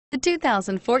The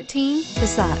 2014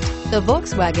 Passat. The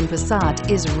Volkswagen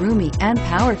Passat is roomy and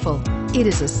powerful. It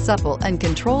is a supple and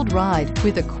controlled ride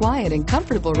with a quiet and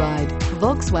comfortable ride.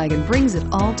 Volkswagen brings it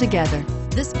all together.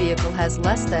 This vehicle has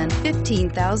less than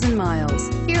 15,000 miles.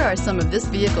 Here are some of this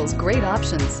vehicle's great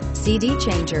options: CD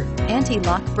changer,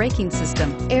 anti-lock braking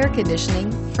system, air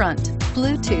conditioning, front,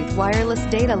 Bluetooth wireless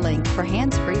data link for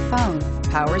hands-free phone,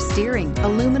 power steering,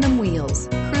 aluminum wheels,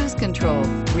 cruise control,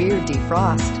 rear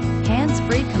defrost,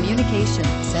 hands-free communication,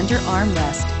 center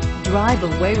armrest. Drive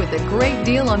away with a great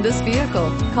deal on this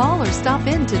vehicle. Call or stop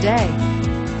in today.